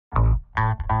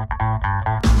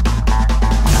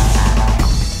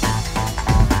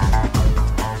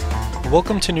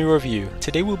Welcome to New Review.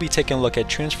 Today we'll be taking a look at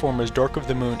Transformers Dark of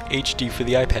the Moon HD for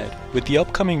the iPad. With the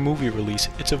upcoming movie release,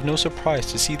 it's of no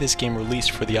surprise to see this game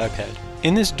released for the iPad.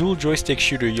 In this dual joystick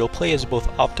shooter, you'll play as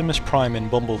both Optimus Prime and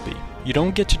Bumblebee. You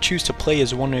don't get to choose to play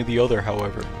as one or the other,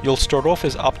 however. You'll start off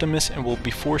as Optimus and will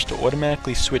be forced to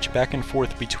automatically switch back and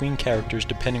forth between characters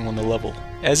depending on the level.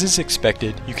 As is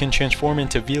expected, you can transform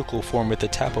into vehicle form with the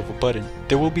tap of a button.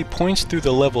 There will be points through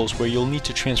the levels where you'll need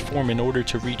to transform in order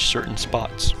to reach certain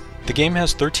spots. The game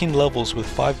has 13 levels with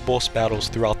 5 boss battles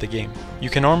throughout the game.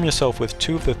 You can arm yourself with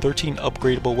 2 of the 13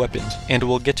 upgradable weapons, and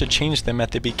will get to change them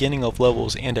at the beginning of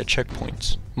levels and at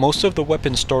checkpoints. Most of the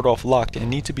weapons start off locked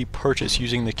and need to be purchased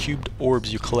using the cubed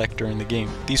orbs you collect during the game.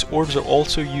 These orbs are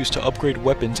also used to upgrade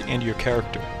weapons and your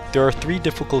character. There are 3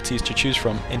 difficulties to choose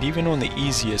from, and even on the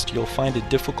easiest, you'll find it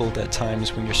difficult at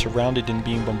times when you're surrounded and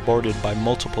being bombarded by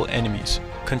multiple enemies.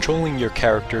 Controlling your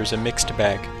character is a mixed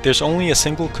bag. There's only a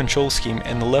single control scheme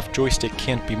and the left joystick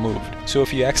can't be moved, so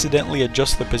if you accidentally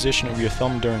adjust the position of your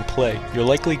thumb during play, you're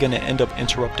likely going to end up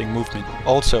interrupting movement.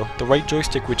 Also, the right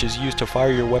joystick, which is used to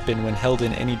fire your weapon when held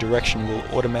in any direction, will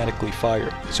automatically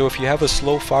fire. So if you have a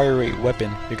slow fire rate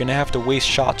weapon, you're going to have to waste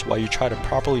shots while you try to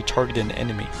properly target an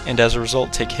enemy, and as a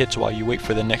result take hits while you wait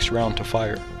for the next round to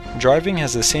fire. Driving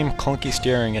has the same clunky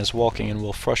steering as walking and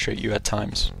will frustrate you at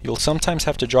times. You'll sometimes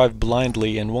have to drive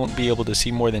blindly and won't be able to see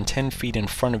more than 10 feet in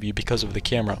front of you because of the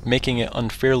camera, making it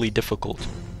unfairly difficult.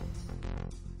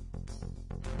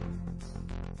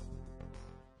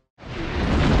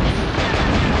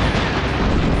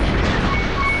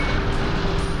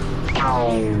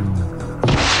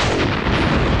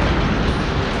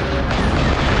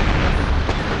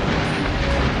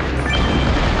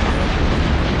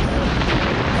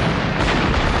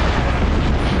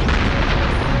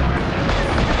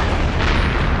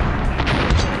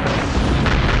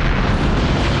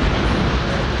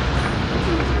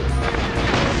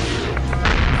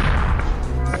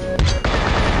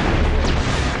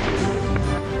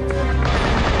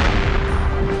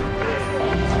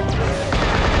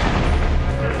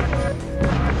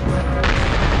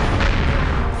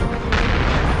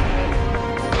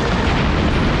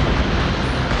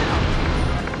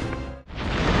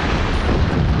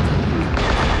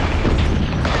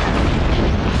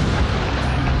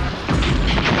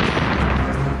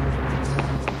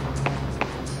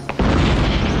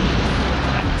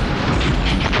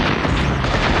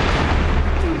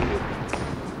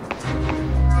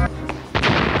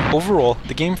 Overall,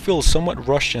 the game feels somewhat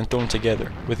rushed and thrown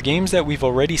together. With games that we've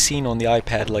already seen on the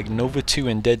iPad like Nova 2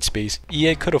 and Dead Space,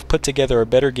 EA could have put together a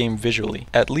better game visually,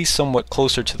 at least somewhat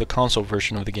closer to the console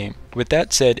version of the game. With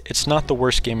that said, it's not the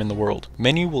worst game in the world.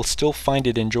 Many will still find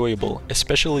it enjoyable,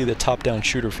 especially the top-down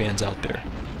shooter fans out there.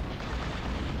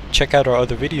 Check out our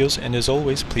other videos, and as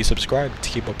always, please subscribe to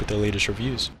keep up with the latest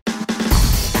reviews.